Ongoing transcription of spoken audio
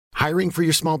Hiring for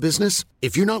your small business?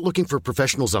 If you're not looking for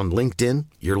professionals on LinkedIn,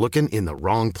 you're looking in the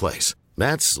wrong place.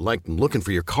 That's like looking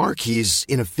for your car keys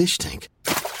in a fish tank.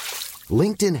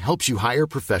 LinkedIn helps you hire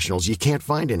professionals you can't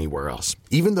find anywhere else,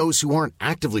 even those who aren't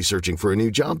actively searching for a new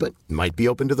job but might be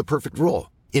open to the perfect role.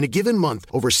 In a given month,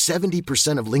 over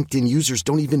 70% of LinkedIn users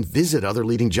don't even visit other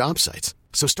leading job sites.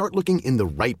 So start looking in the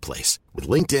right place. With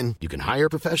LinkedIn, you can hire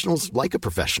professionals like a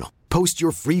professional. Post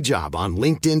your free job on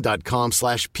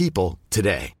linkedin.com/people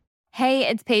today. Hey,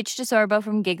 it's Paige DeSorbo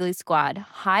from Giggly Squad.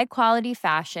 High quality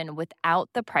fashion without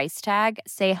the price tag.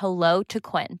 Say hello to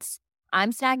Quince.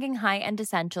 I'm snagging high-end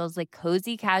essentials like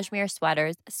cozy cashmere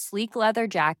sweaters, sleek leather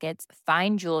jackets,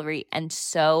 fine jewelry, and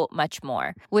so much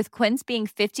more. With Quince being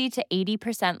 50 to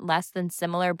 80% less than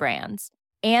similar brands.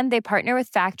 And they partner with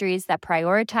factories that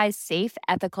prioritize safe,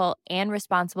 ethical, and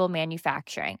responsible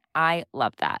manufacturing. I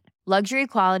love that. Luxury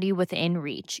quality within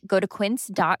reach. Go to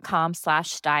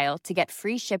quince.com/style to get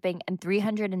free shipping and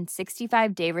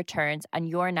 365-day returns on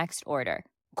your next order.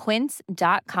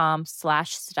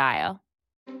 Quince.com/style.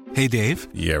 Hey, Dave.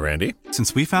 Yeah, Randy.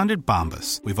 Since we founded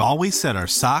Bombas, we've always said our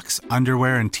socks,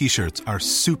 underwear, and T-shirts are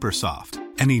super soft.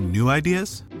 Any new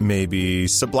ideas? Maybe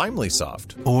sublimely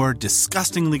soft. Or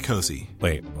disgustingly cozy.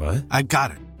 Wait, what? I got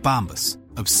it. Bombas.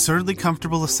 Absurdly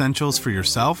comfortable essentials for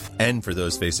yourself and for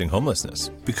those facing homelessness.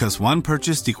 Because one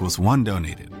purchased equals one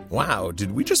donated. Wow,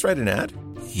 did we just write an ad?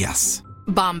 Yes.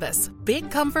 Bombas.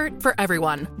 Big comfort for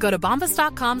everyone. Go to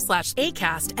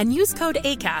bombas.com/ACAST and use code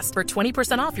ACAST for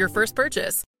 20% off your first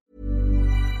purchase.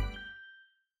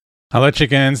 Hello,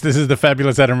 chickens. This is the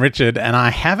fabulous Adam Richard, and I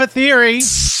have a theory.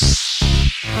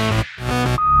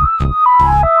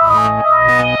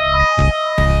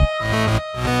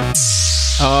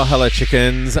 Oh, hello,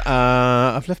 chickens.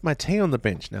 I've left my tea on the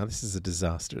bench now. This is a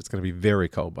disaster. It's going to be very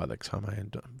cold by the time I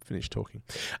finish talking.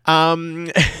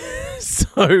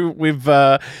 So we've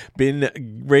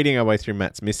been reading our way through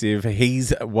Matt's missive.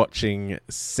 He's watching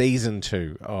season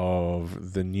 2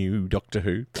 of the new Doctor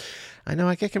Who. I know,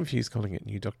 I get confused calling it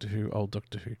new Doctor Who, old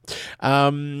Doctor Who.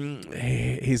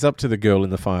 He's up to the girl in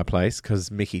the fireplace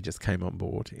because Mickey just came on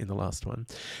board in the last one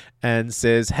and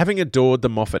says, having adored the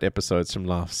Moffat episodes from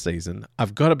last season,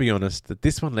 I've got to be honest that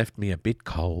this one left me a bit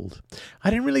cold. I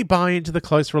didn't really buy into the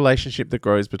close relationship that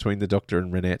grows between the Doctor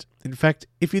and Renette. In fact,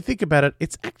 if you think about it,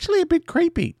 it's actually a bit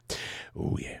creepy.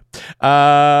 Oh, yeah.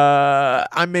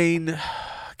 I mean,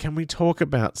 can we talk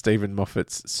about Stephen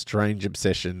Moffat's strange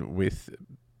obsession with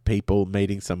people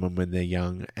meeting someone when they're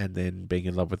young and then being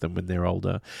in love with them when they're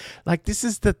older? Like, this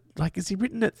is has he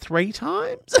written it 3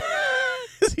 times?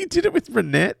 He did it with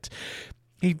Renette.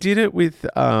 He did it with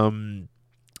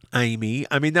Amy.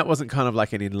 I mean, that wasn't kind of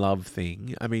like an in-love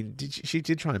thing. I mean, she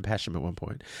did try and pash him at one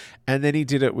point. And then he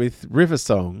did it with River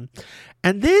Song.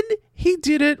 And then he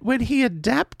did it when he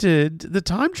adapted The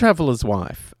Time Traveler's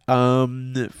Wife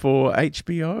for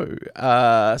HBO.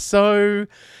 So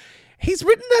he's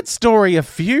written that story a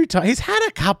few times. He's had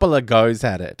a couple of goes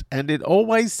at it, and it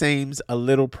always seems a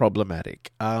little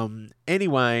problematic.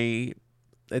 Anyway,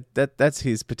 that's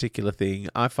his particular thing.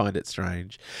 I find it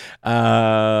strange.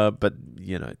 But,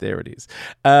 you know, there it is.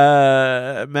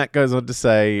 Matt goes on to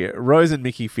say, Rose and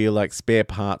Mickey feel like spare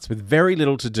parts with very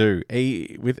little to do,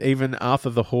 with even Arthur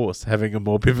the horse having a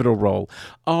more pivotal role.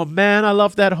 Oh, man, I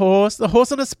love that horse. The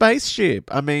horse on a spaceship.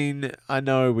 I mean, I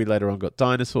know we later on got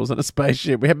dinosaurs on a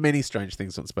spaceship. We have many strange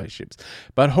things on spaceships.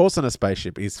 But horse on a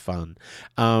spaceship is fun.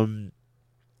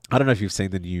 I don't know if you've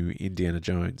seen the new Indiana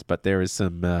Jones, but there is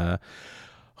some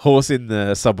horse in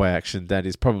the subway action that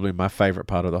is probably my favorite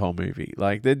part of the whole movie.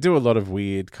 Like, they do a lot of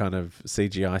weird kind of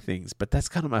CGI things, but that's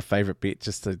kind of my favorite bit,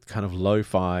 just the kind of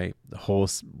lo-fi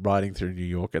horse riding through New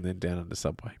York and then down on the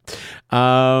subway.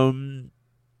 I'm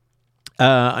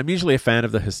usually a fan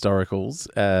of the historicals,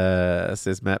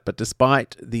 says Matt, but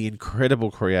despite the incredible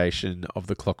creation of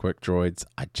the clockwork droids,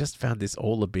 I just found this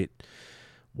all a bit,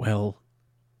 well,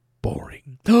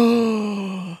 boring.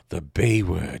 The B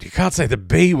word. You can't say the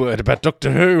B word about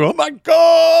Doctor Who. Oh my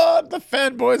God! The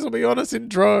fanboys will be on us in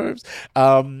droves.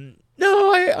 No,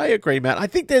 I agree, Matt. I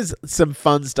think there's some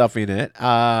fun stuff in it.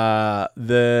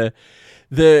 The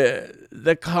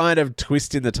kind of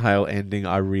twist in the tail ending,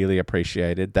 I really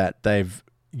appreciated that they've,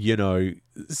 you know,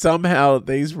 somehow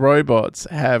these robots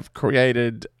have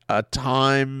created a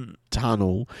time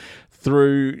tunnel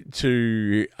through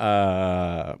to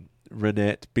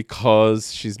Renette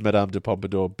because she's Madame de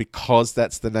Pompadour, because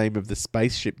that's the name of the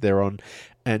spaceship they're on,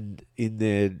 and in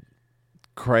their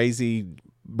crazy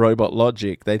robot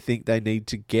logic, they think they need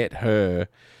to get her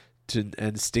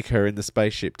and stick her in the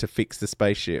spaceship to fix the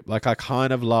spaceship. Like, I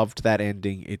kind of loved that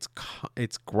ending. It's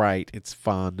great. It's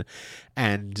fun.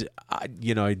 And,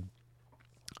 you know,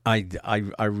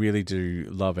 I really do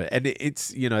love it, and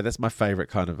it's that's my favorite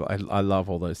kind of. I love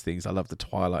all those things. I love the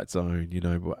Twilight Zone.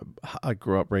 I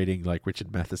grew up reading like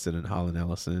Richard Matheson and Harlan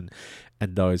Ellison,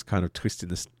 and those kind of twist in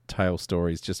the tail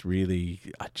stories. Just really,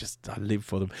 I live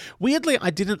for them. Weirdly, I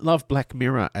didn't love Black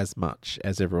Mirror as much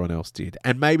as everyone else did,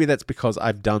 and maybe that's because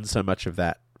I've done so much of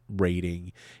that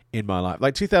reading in my life.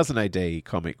 Like 2000 AD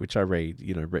comic, which I read,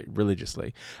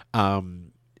 religiously.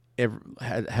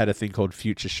 Had a thing called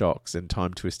Future Shocks and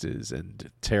Time Twisters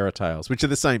and Terror Tales, which are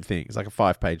the same thing. It's like a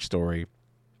 5-page story,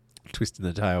 twist in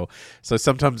the tail. So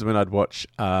sometimes when I'd watch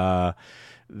the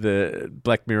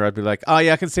Black Mirror, I'd be like, oh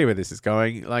yeah, I can see where this is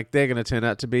going. Like they're going to turn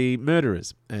out to be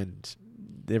murderers, and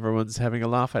everyone's having a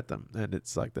laugh at them. And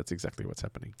it's like, that's exactly what's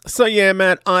happening. So yeah,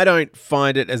 Matt, I don't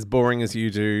find it as boring as you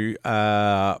do,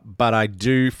 but I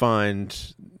do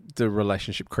find the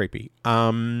relationship creepy.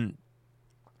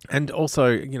 And also,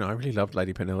 I really loved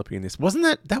Lady Penelope in this. Wasn't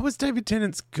that was David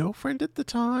Tennant's girlfriend at the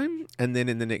time? And then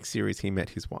in the next series, he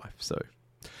met his wife. So,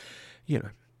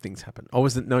 things happen. Oh,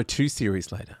 was it? No, 2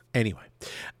 series later. Anyway.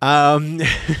 That's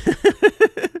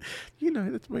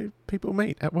where people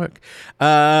meet at work.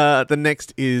 The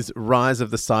next is Rise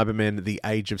of the Cybermen, The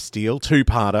Age of Steel,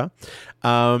 2-parter.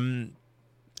 And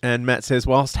Matt says,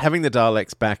 whilst having the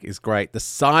Daleks back is great, the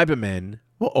Cybermen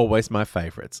were always my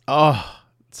favourites. Oh,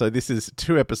 so this is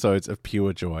 2 episodes of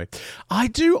pure joy. I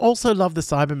do also love the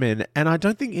Cybermen, and I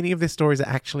don't think any of their stories are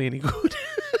actually any good.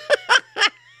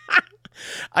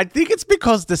 I think it's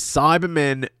because the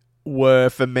Cybermen were,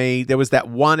 for me, there was that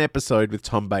one episode with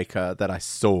Tom Baker that I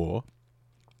saw,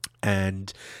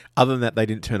 and other than that, they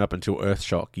didn't turn up until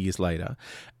Earthshock years later.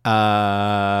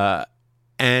 And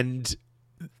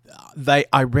I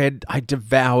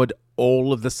devoured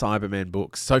all of the Cybermen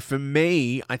books. So for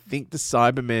me, I think the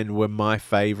Cybermen were my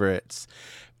favorites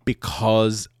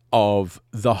because of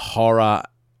the horror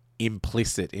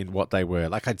implicit in what they were.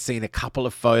 Like I'd seen a couple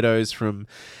of photos from,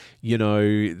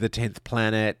 the 10th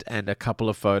Planet and a couple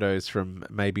of photos from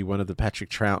maybe one of the Patrick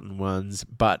Troughton ones,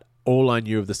 but all I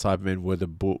knew of the Cybermen were the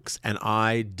books, and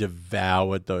I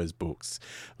devoured those books.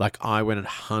 Like I went and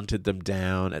hunted them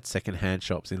down at secondhand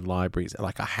shops in libraries.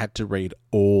 Like I had to read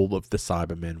all of the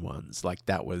Cybermen ones. Like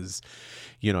that was,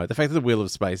 the fact that The Wheel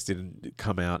of Space didn't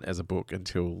come out as a book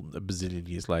until a bazillion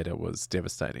years later was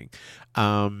devastating.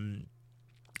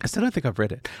 I still don't think I've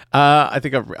read it. I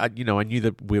think I knew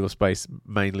the Wheel of Space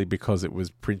mainly because it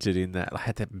was printed in that. I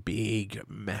had that big,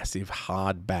 massive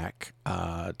hardback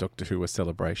Doctor Who: A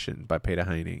Celebration by Peter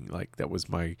Haining. Like that was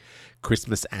my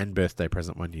Christmas and birthday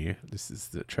present one year. This is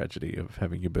the tragedy of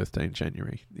having your birthday in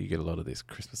January. You get a lot of this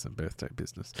Christmas and birthday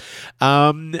business.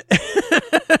 But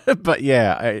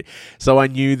yeah, so I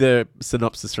knew the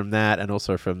synopsis from that and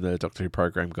also from the Doctor Who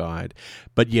program guide.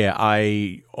 But yeah,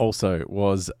 I also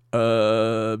was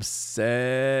obsessed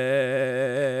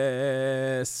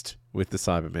with the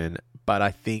Cybermen, but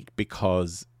I think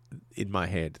because in my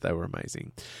head they were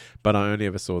amazing. But I only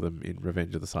ever saw them in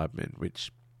Revenge of the Cybermen,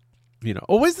 which,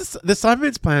 always the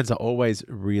Cybermen's plans are always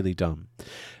really dumb.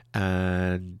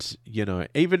 And,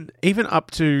 even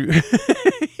up to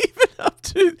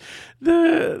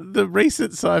the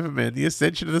recent Cybermen, the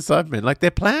ascension of the Cybermen, like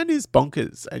their plan is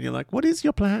bonkers, and you're like, what is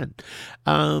your plan?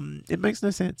 It makes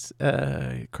no sense.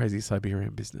 Crazy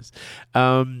Siberian business.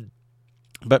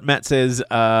 But Matt says,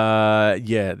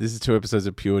 this is 2 episodes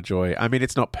of pure joy. I mean,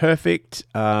 it's not perfect.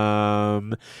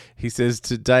 He says,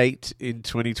 to date in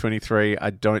 2023, I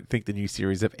don't think the new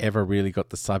series have ever really got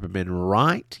the Cybermen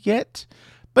right yet,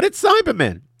 but it's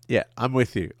Cybermen. Yeah, I'm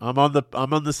with you. I'm on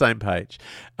the same page.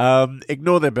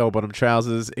 Ignore their bell-bottom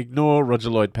trousers. Ignore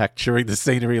Roger Lloyd Pack chewing the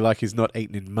scenery like he's not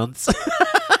eaten in months.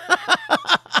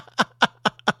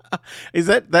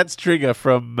 That's Trigger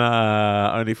from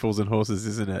Only Fools and Horses,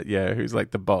 isn't it? Yeah, who's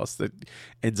like the boss that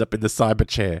ends up in the cyber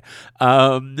chair.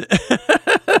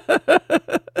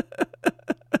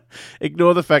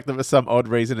 Ignore the fact that for some odd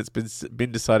reason it's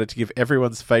been decided to give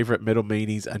everyone's favourite metal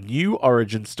meanies a new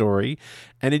origin story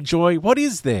and enjoy what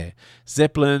is there.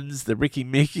 Zeppelins, the Ricky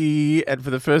Mickey, and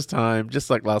for the first time, just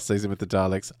like last season with the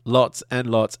Daleks, lots and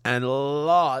lots and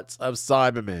lots of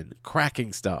Cybermen.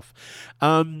 Cracking stuff.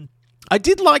 I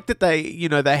did like that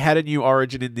they had a new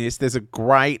origin in this. There's a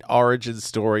great origin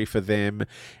story for them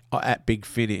at Big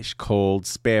Finish called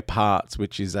Spare Parts,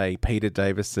 which is a Peter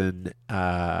Davison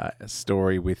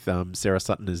story with Sarah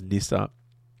Sutton as Nyssa.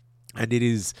 And it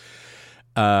is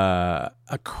a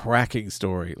cracking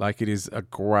story. Like, it is a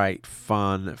great,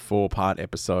 fun 4-part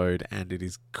episode, and it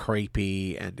is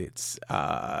creepy, and it's,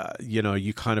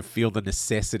 you kind of feel the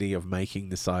necessity of making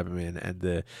the Cybermen and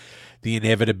the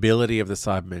inevitability of the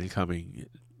Cybermen coming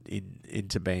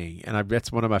into being, and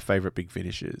that's one of my favorite Big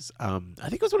Finishes. I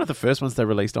think it was one of the first ones they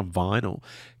released on vinyl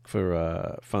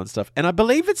for fun stuff, and I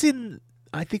believe it's in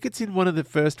one of the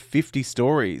first 50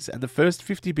 stories, and the first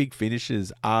 50 Big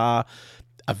Finishes are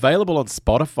available on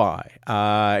Spotify.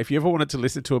 If you ever wanted to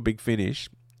listen to a Big Finish,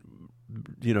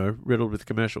 riddled with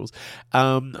commercials,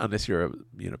 unless you're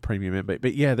a premium member.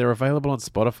 But yeah, they're available on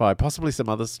Spotify, possibly some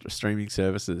other streaming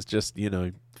services, just,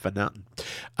 for nothing.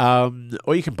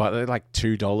 Or you can buy, they're like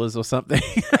 $2 or something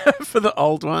for the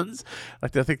old ones.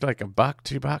 Like, I think like $1,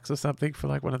 $2 or something for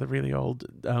like one of the really old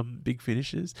Big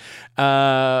Finishes.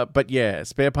 But yeah,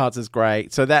 Spare Parts is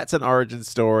great. So that's an origin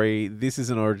story. This is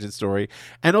an origin story.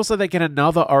 And also they get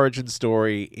another origin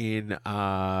story in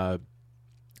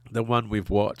the one we've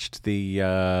watched,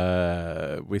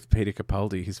 with Peter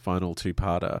Capaldi, his final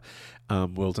two-parter,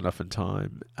 World Enough and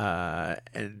Time.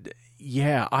 And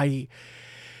yeah, I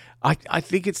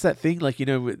think it's that thing, like,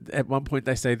 at one point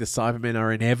they say the Cybermen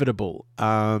are inevitable,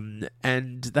 and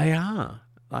they are.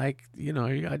 Like,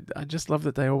 I just love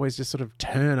that they always just sort of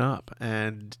turn up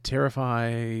and terrify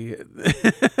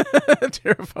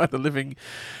the living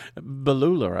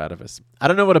Balula out of us. I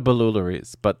don't know what a Balula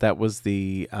is, but that was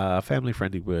the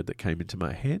family-friendly word that came into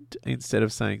my head instead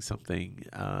of saying something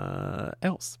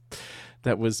else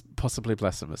that was possibly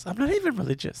blasphemous. I'm not even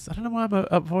religious. I don't know why I'm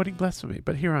avoiding blasphemy,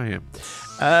 but here I am.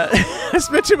 I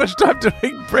spent too much time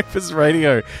doing breakfast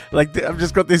radio. Like, I've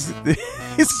just got this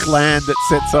gland that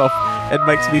sets off and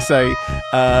makes me say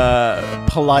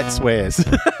polite swears.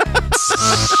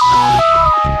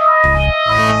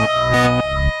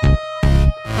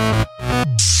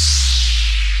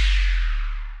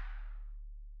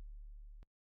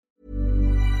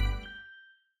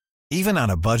 Even on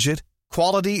a budget,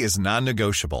 quality is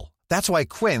non-negotiable. That's why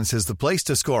Quince is the place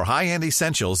to score high-end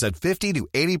essentials at 50 to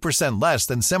 80% less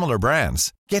than similar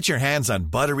brands. Get your hands on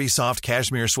buttery soft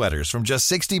cashmere sweaters from just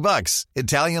 $60,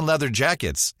 Italian leather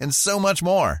jackets, and so much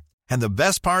more. And the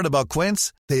best part about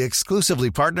Quince, they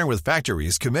exclusively partner with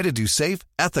factories committed to safe,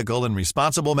 ethical, and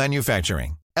responsible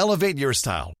manufacturing. Elevate your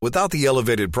style without the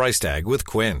elevated price tag with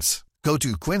Quince. Go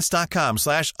to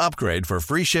quince.com/upgrade for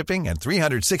free shipping and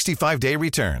 365-day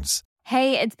returns.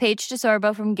 Hey, it's Paige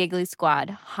DeSorbo from Giggly Squad.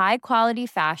 High quality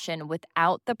fashion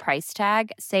without the price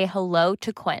tag. Say hello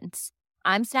to Quince.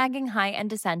 I'm snagging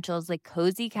high-end essentials like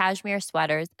cozy cashmere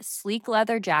sweaters, sleek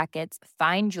leather jackets,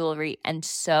 fine jewelry, and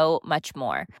so much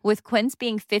more. With Quince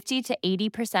being 50 to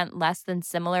 80% less than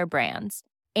similar brands.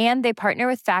 And they partner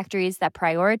with factories that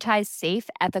prioritize safe,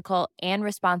 ethical, and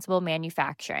responsible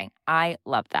manufacturing. I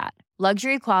love that.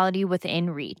 Luxury quality within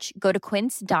reach. Go to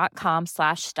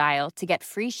quince.com/style to get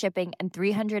free shipping and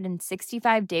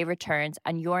 365-day returns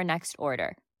on your next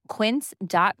order.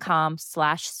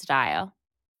 Quince.com/style.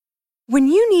 When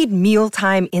you need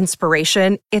mealtime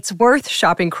inspiration, it's worth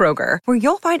shopping Kroger, where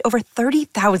you'll find over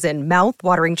 30,000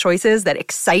 mouth-watering choices that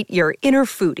excite your inner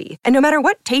foodie. And no matter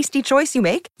what tasty choice you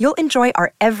make, you'll enjoy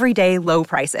our everyday low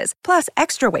prices, plus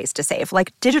extra ways to save,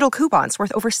 like digital coupons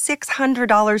worth over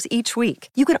 $600 each week.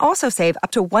 You can also save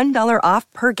up to $1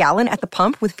 off per gallon at the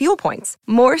pump with fuel points.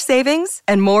 More savings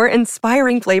and more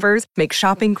inspiring flavors make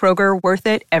shopping Kroger worth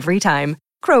it every time.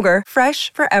 Kroger,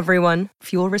 fresh for everyone.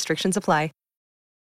 Fuel restrictions apply.